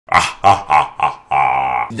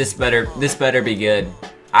This better be good.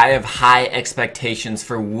 I have high expectations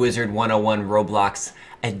for Wizard101 Roblox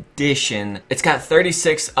Edition. It's got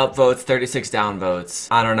 36 upvotes, 36 downvotes.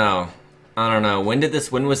 I don't know.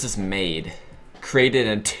 When was this made? Created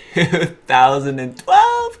in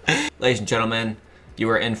 2012? Ladies and gentlemen, you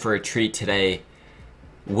are in for a treat today.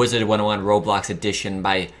 Wizard101 Roblox Edition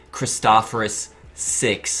by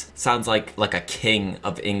Christophorus6. Sounds like a king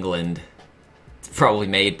of England. It's probably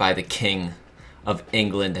made by the king of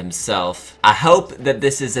England himself. I hope that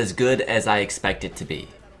this is as good as I expect it to be,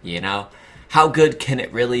 you know? How good can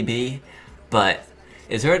it really be? But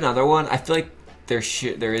is there another one? I feel like there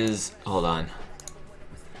is, hold on.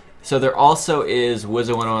 So there also is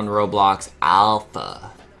Wizard101 Roblox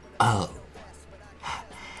Alpha. Oh.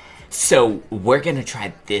 So we're gonna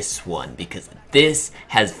try this one because this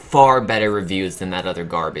has far better reviews than that other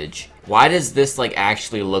garbage. Why does this like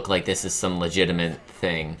actually look like this is some legitimate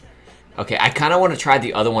thing? Okay, I kind of want to try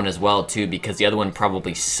the other one as well, too, because the other one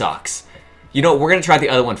probably sucks. You know, we're going to try the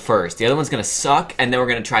other one first. The other one's going to suck, and then we're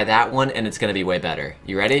going to try that one, and it's going to be way better.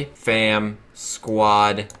 You ready? Fam,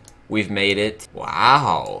 squad, we've made it.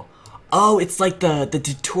 Wow. Oh, it's like the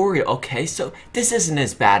tutorial. Okay, so this isn't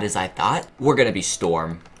as bad as I thought. We're going to be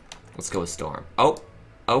Storm. Let's go with Storm. Oh,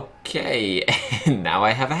 okay. And now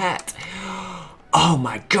I have a hat. Oh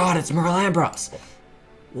my god, it's Merle Ambrose.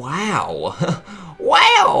 Wow.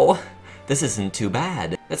 Wow. This isn't too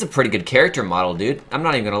bad. That's a pretty good character model, dude. I'm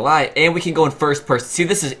not even gonna lie. And we can go in first person. See,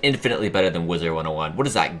 this is infinitely better than Wizard101. What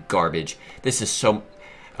is that garbage? This is so...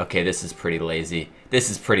 Okay, this is pretty lazy. This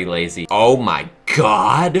is pretty lazy. Oh my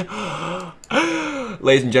god.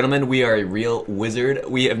 Ladies and gentlemen, we are a real wizard.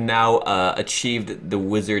 We have now achieved the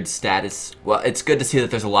wizard status. Well, it's good to see that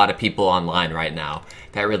there's a lot of people online right now.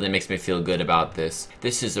 That really makes me feel good about this.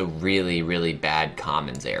 This is a really, really bad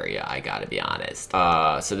commons area, I gotta be honest.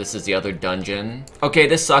 So this is the other dungeon. Okay,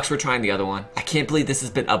 this sucks. We're trying the other one. I can't believe this has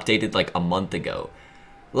been updated like a month ago.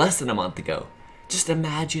 Less than a month ago. Just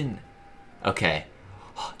imagine. Okay.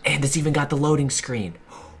 And it's even got the loading screen.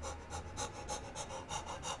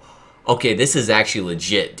 Okay, this is actually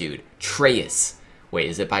legit, dude. Treyas. Wait,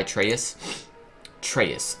 is it by Treyas?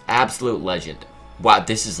 Treyas. Absolute legend. Wow,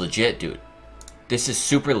 this is legit, dude. This is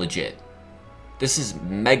super legit. This is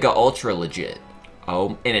mega ultra legit.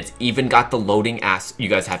 Oh, and it's even got the loading ass. You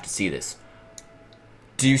guys have to see this.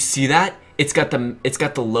 Do you see that? It's got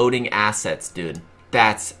the loading assets, dude.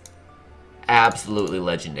 That's absolutely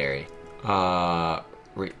legendary.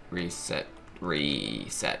 Reset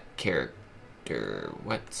character.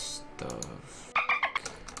 What's the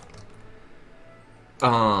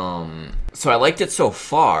so I liked it so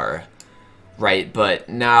far, right? But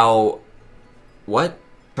now what?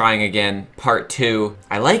 Trying again, part 2.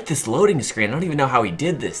 I like this loading screen. I don't even know how he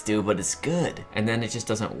did this, dude, but it's good. And then it just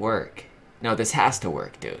doesn't work. No, this has to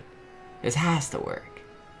work, dude. This has to work.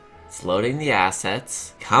 It's loading the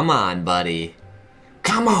assets. Come on, buddy.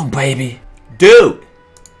 Come on, baby. Dude!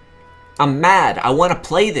 I'm mad. I want to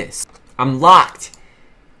play this. I'm locked.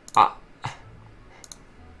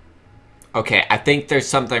 Okay, I think there's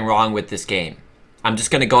something wrong with this game. I'm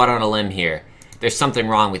just gonna go out on a limb here. There's something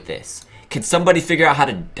wrong with this. Can somebody figure out how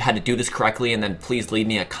to do this correctly, and then please leave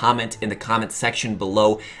me a comment in the comment section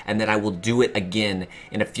below, and then I will do it again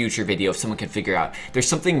in a future video if someone can figure out. There's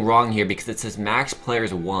something wrong here because it says max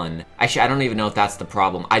players 1. Actually, I don't even know if that's the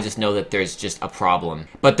problem. I just know that there's just a problem.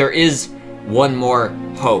 But there is one more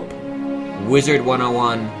hope.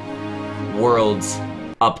 Wizard101 Worlds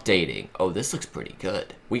updating. Oh, this looks pretty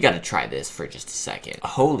good. We gotta try this for just a second.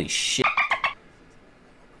 Holy shit.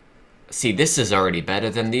 See, this is already better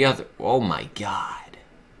than the other. Oh my god.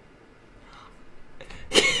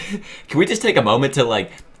 Can we just take a moment to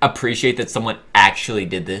like appreciate that someone actually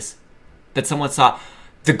did this? That someone saw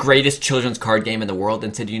the greatest children's card game in the world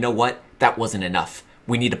and said, you know what? That wasn't enough.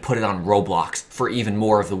 We need to put it on Roblox for even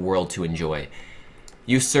more of the world to enjoy.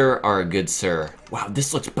 You, sir, are a good sir. Wow,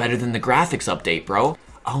 this looks better than the graphics update, bro.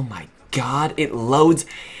 Oh my god, it loads.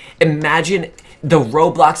 Imagine the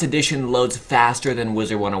Roblox edition loads faster than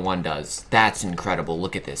Wizard101 does. That's incredible.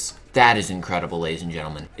 Look at this. That is incredible, ladies and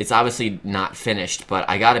gentlemen. It's obviously not finished, but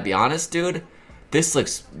I gotta be honest, dude. This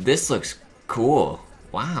looks cool.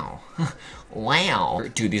 Wow. Wow.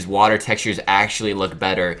 Dude, these water textures actually look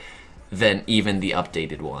better than even the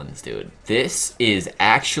updated ones, dude. This is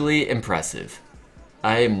actually impressive.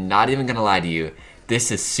 I am not even gonna lie to you. This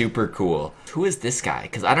is super cool. Who is this guy?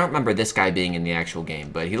 Because I don't remember this guy being in the actual game,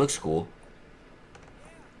 but he looks cool.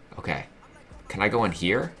 Okay. Can I go in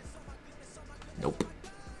here? Nope.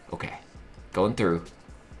 Okay. Going through.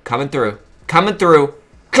 Coming through. Coming through.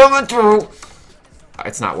 Coming through!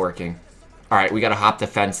 It's not working. Alright, we gotta hop the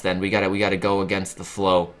fence then. We gotta go against the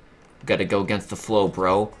flow. We gotta go against the flow,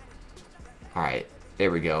 bro. Alright,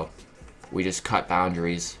 there we go. We just cut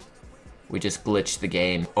boundaries. We just glitched the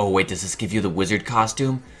game. Oh wait, does this give you the wizard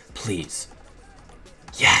costume? Please.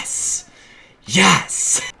 Yes!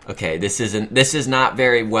 Yes! Okay, this is not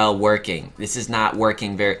very well working. This is not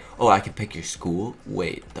working very... Oh, I can pick your school?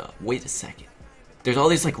 Wait a second. There's all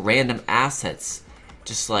these like random assets.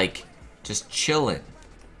 Just chilling.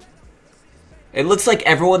 It looks like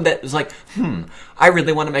everyone that was like, I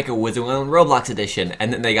really want to make a Wizard101 Roblox edition.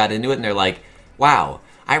 And then they got into it and they're like, wow,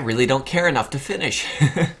 I really don't care enough to finish.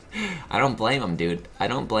 I don't blame them, dude. I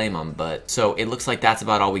don't blame them, but... So, it looks like that's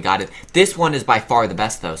about all we got. This one is by far the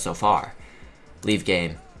best, though, so far. Leave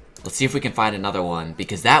game. Let's see if we can find another one,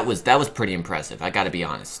 because that was pretty impressive, I gotta be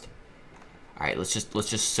honest. Alright, let's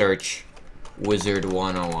just search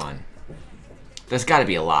Wizard101. There's gotta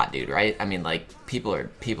be a lot, dude, right? I mean, like, people are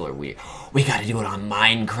weird. We gotta do it on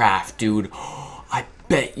Minecraft, dude. I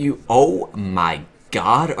bet you... Oh my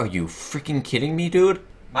god, are you freaking kidding me, dude?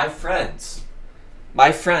 My friends,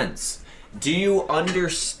 do you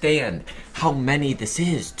understand how many this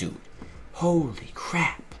is, dude? Holy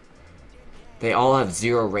crap. They all have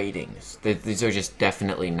 0 ratings. These are just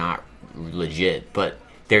definitely not legit, but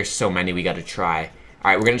there's so many we gotta try.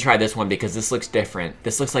 Alright, we're gonna try this one because this looks different.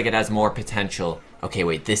 This looks like it has more potential. Okay,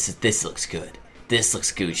 wait, this looks good. This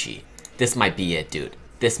looks Gucci. This might be it, dude.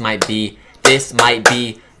 This might be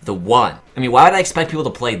the one. I mean, why would I expect people to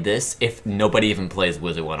play this if nobody even plays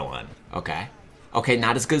Wizard101? Okay. Okay,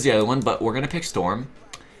 not as good as the other one, but we're gonna pick Storm.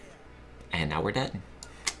 And now we're dead.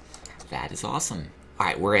 That is awesome.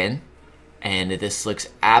 Alright, we're in. And this looks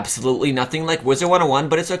absolutely nothing like Wizard101,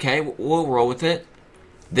 but it's okay. We'll roll with it.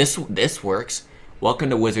 This works. Welcome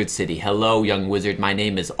to Wizard City. Hello, young wizard. My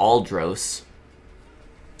name is Aldros.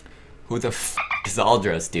 Who the f is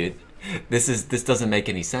Aldros, dude? This doesn't make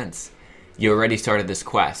any sense. You already started this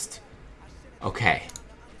quest. Okay.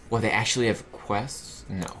 Well, they actually have quests?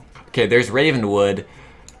 No. Okay, there's Ravenwood.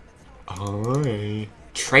 Alright.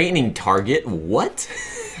 Training target? What?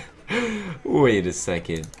 Wait a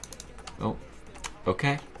second. Oh.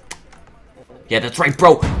 Okay. Yeah, that's right,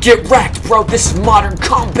 bro. Get wrecked, bro. This is modern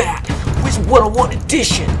combat. Wizard101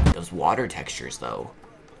 edition. Those water textures, though.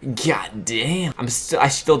 God damn. I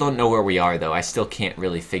still don't know where we are, though. I still can't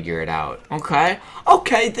really figure it out. Okay.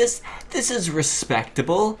 Okay, this is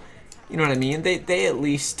respectable. You know what I mean? They at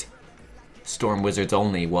least... Storm wizards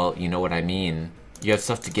only. Well, you know what I mean. You have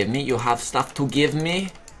stuff to give me? You have stuff to give me?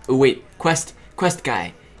 Oh, wait. Quest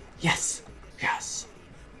guy. Yes. Yes.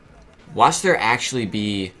 Watch there actually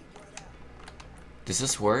be... Does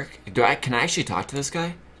this work? Can I actually talk to this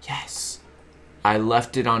guy? Yes. I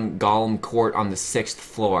left it on Golem Court on the 6th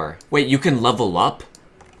floor. Wait, you can level up?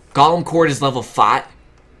 Golem Court is level 5?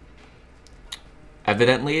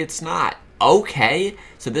 Evidently it's not. Okay.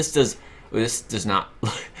 So this does not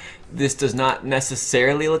this does not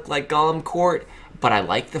necessarily look like Golem Court, but I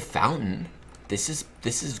like the fountain. This is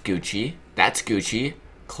Gucci. That's Gucci.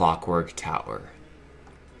 Clockwork Tower.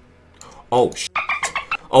 Oh shit.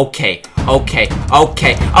 Okay.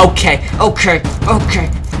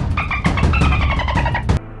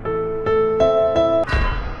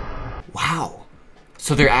 Wow.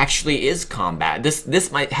 So there actually is combat.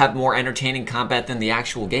 This might have more entertaining combat than the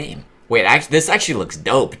actual game. Wait, this actually looks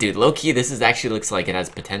dope, dude. Low-key, actually looks like it has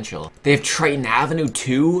potential. They have Triton Avenue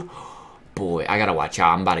too? Boy, I gotta watch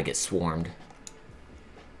out. I'm about to get swarmed.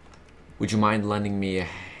 Would you mind lending me a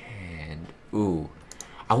hand? Ooh.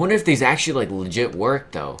 I wonder if these actually, like, legit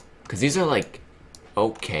work, though. Because these are, like...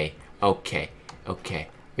 Okay. Are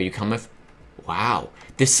you coming? Wow.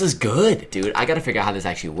 This is good, dude. I gotta figure out how this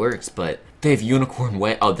actually works, but... They have Unicorn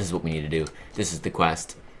Way... Oh, this is what we need to do. This is the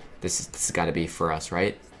quest. This has gotta be for us,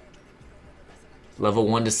 right? Level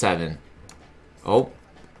 1 to 7. Oh,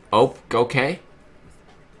 okay.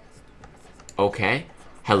 Okay.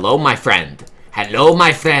 Hello, my friend. Hello,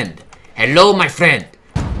 my friend. Hello, my friend.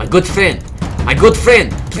 My good friend. My good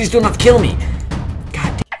friend. Please do not kill me.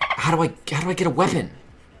 God damn. How do I get a weapon?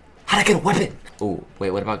 How do I get a weapon? Oh,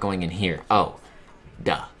 wait, what about going in here? Oh,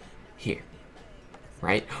 duh. Here.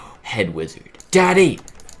 Right? Head wizard. Daddy,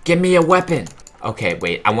 give me a weapon. Okay,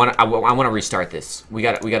 wait. I wanna restart this. We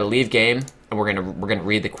gotta leave game. And we're gonna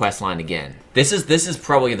read the quest line again. This is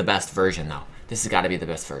probably the best version though. This has got to be the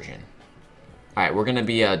best version. All right, we're gonna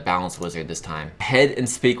be a balanced wizard this time. Head and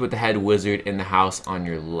speak with the head wizard in the house on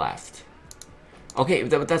your left. Okay,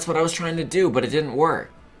 that's what I was trying to do, but it didn't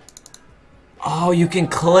work. Oh, you can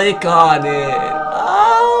click on it.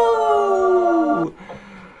 Oh.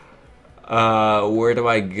 Where do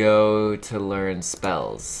I go to learn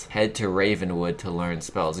spells? Head to Ravenwood to learn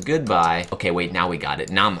spells. Goodbye. Okay, wait, now we got it.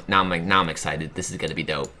 Now I'm excited. This is gonna be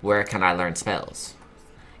dope. Where can I learn spells?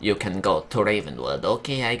 You can go to Ravenwood.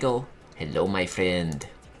 Okay, I go. Hello, my friend.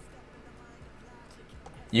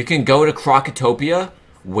 You can go to Crocotopia?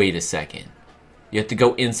 Wait a second. You have to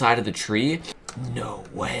go inside of the tree? No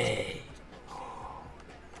way.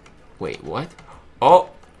 Wait, what?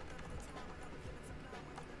 Oh!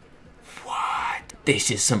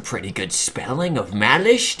 This is some pretty good spelling of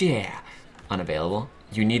Malish there. Unavailable.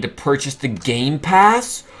 You need to purchase the Game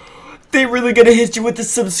Pass? They really gonna hit you with the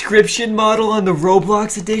subscription model on the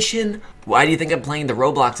Roblox edition? Why do you think I'm playing the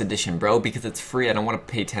Roblox edition, bro? Because it's free. I don't want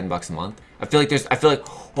to pay 10 bucks a month. I feel like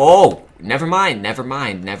oh, never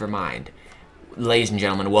mind. Ladies and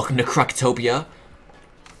gentlemen, welcome to Crocotopia.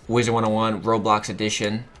 Wizard101 Roblox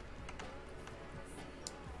edition.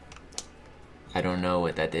 I don't know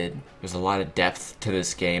what that did. There's a lot of depth to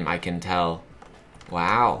this game, I can tell.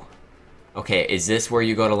 Wow. Okay, is this where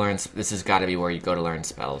you go to learn? This has got to be where you go to learn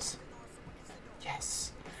spells.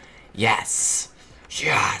 Yes. Yes.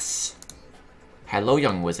 Yes. Hello,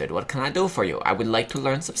 young wizard. What can I do for you? I would like to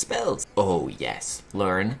learn some spells. Oh, yes.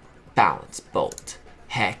 Learn balance bolt.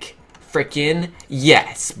 Heck. Frickin'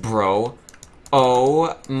 yes, bro.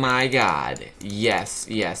 Oh, my God. Yes,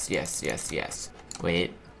 yes, yes, yes, yes.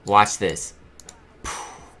 Wait. Watch this.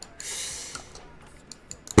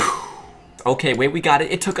 Okay, wait, we got it.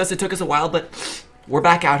 It took us a while, but we're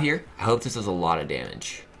back out here. I hope this does a lot of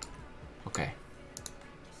damage. Okay.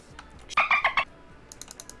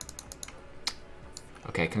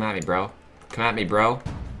 Okay, come at me, bro. Come at me, bro.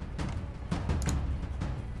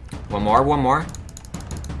 One more.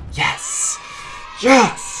 Yes!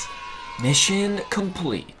 Yes! Mission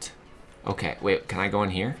complete. Okay, wait, can I go in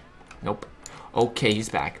here? Nope. Okay, he's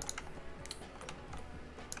back.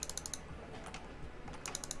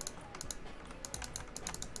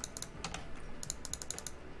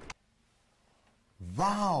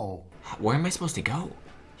 Wow. Where am I supposed to go?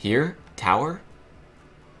 Here? Tower?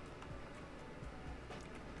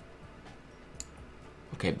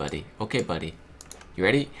 Okay, buddy. Okay, buddy. You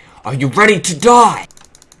ready? Are you ready to die?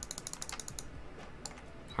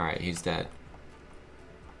 Alright, he's dead.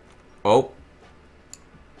 Oh.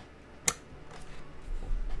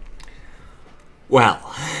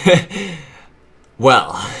 Well.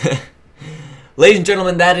 Well. Ladies and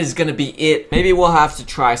gentlemen, that is going to be it. Maybe we'll have to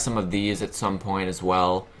try some of these at some point as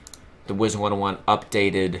well. The Wizard101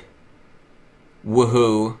 updated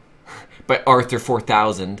woohoo by Arthur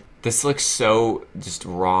 4000. This looks so just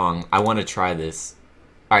wrong. I want to try this.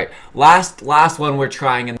 Alright, last one we're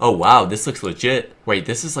trying. And oh wow, this looks legit. Wait,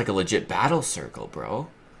 this is like a legit battle circle, bro.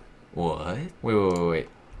 What? Wait.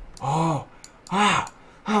 Oh, wow.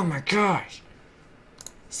 Oh my gosh.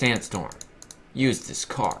 Sandstorm. Use this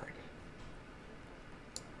card.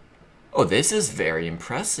 Oh, this is very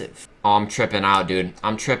impressive. Oh, I'm tripping out, dude.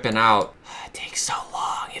 I'm tripping out. It takes so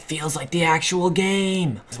long. It feels like the actual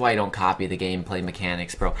game. That's why I don't copy the gameplay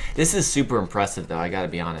mechanics, bro. This is super impressive, though. I gotta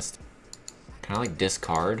be honest. Can I, like,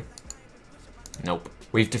 discard? Nope.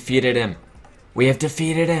 We've defeated him. We have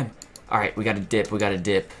defeated him. Alright, we gotta dip.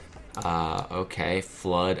 Okay.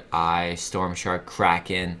 Flood, Eye, Storm Shark,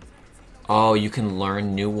 Kraken. Oh, you can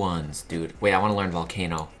learn new ones, dude. Wait, I want to learn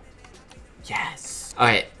Volcano. Yes.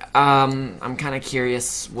 Alright, I'm kind of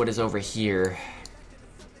curious what is over here.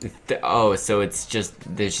 Oh, so it's just,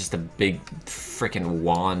 there's just a big freaking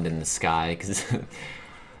wand in the sky, because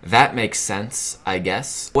that makes sense, I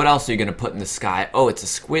guess. What else are you gonna put in the sky? Oh, it's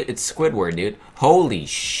Squidward, dude. Holy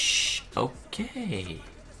okay.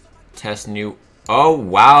 Test new, oh,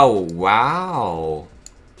 wow.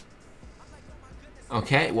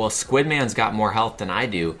 Okay, well, Squidman's got more health than I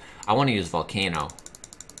do. I want to use Volcano.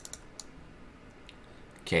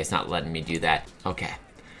 Okay, it's not letting me do that. Okay.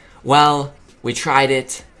 Well, we tried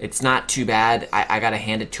it. It's not too bad. I gotta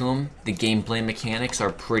hand it to him. The gameplay mechanics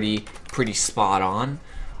are pretty spot on.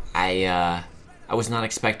 I was not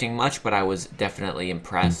expecting much, but I was definitely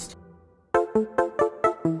impressed.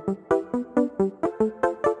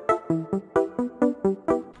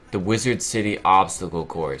 The Wizard City obstacle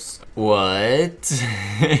course. What?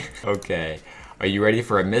 Okay. Are you ready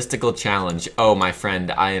for a mystical challenge? Oh, my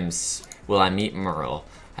friend, will I meet Merle?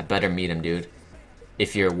 I better meet him, dude.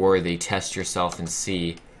 If you're worthy, test yourself and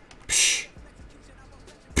see. Psh.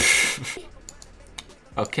 Psh.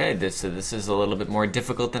 Okay, this is a little bit more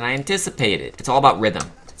difficult than I anticipated. It's all about rhythm.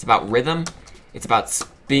 It's about rhythm. It's about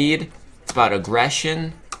speed. It's about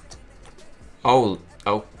aggression. Oh,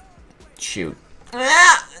 shoot.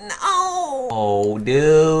 No! Oh,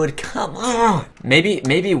 dude, come on! Maybe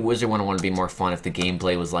Wizard101 would be more fun if the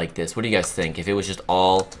gameplay was like this. What do you guys think? If it was just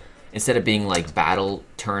all, instead of being like battle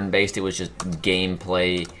turn-based, it was just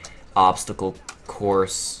gameplay, obstacle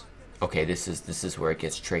course. Okay, this is where it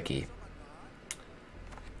gets tricky.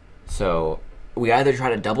 So, we either try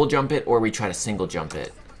to double jump it or we try to single jump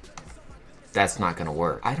it. That's not gonna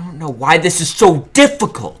work. I don't know why this is so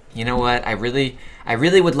difficult. You know what? I really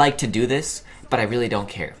would like to do this, but I really don't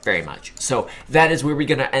care very much. So that is where we're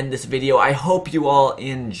gonna end this video. I hope you all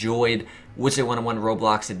enjoyed Wizard101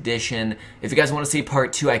 Roblox Edition. If you guys want to see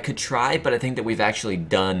part 2, I could try, but I think that we've actually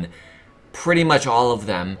done pretty much all of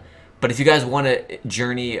them. But if you guys want to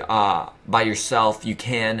journey by yourself, you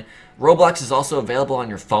can. Roblox is also available on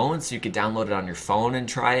your phone, so you could download it on your phone and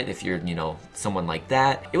try it if you're, you know, someone like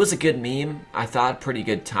that. It was a good meme. I thought pretty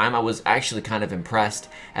good time. I was actually kind of impressed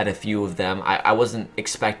at a few of them. I wasn't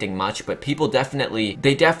expecting much, but people definitely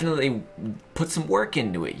put some work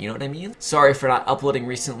into it, you know what I mean? Sorry for not uploading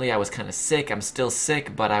recently. I was kind of sick. I'm still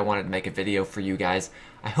sick, but I wanted to make a video for you guys.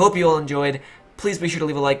 I hope you all enjoyed. Please be sure to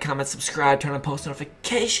leave a like, comment, subscribe, turn on post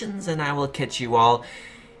notifications, and I will catch you all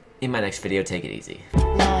in my next video. Take it easy.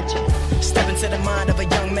 Step into the mind of a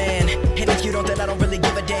young man, and if you don't, then I don't really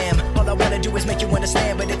give a damn. All I wanna do is make you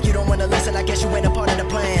understand, but if you don't wanna listen, I guess you ain't a part of the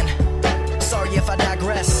plan. Sorry if I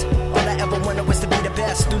digress. All I ever wanted was to be the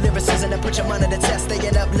best. Do lyricism and put your mind to the test.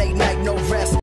 Staying up late night, no rest.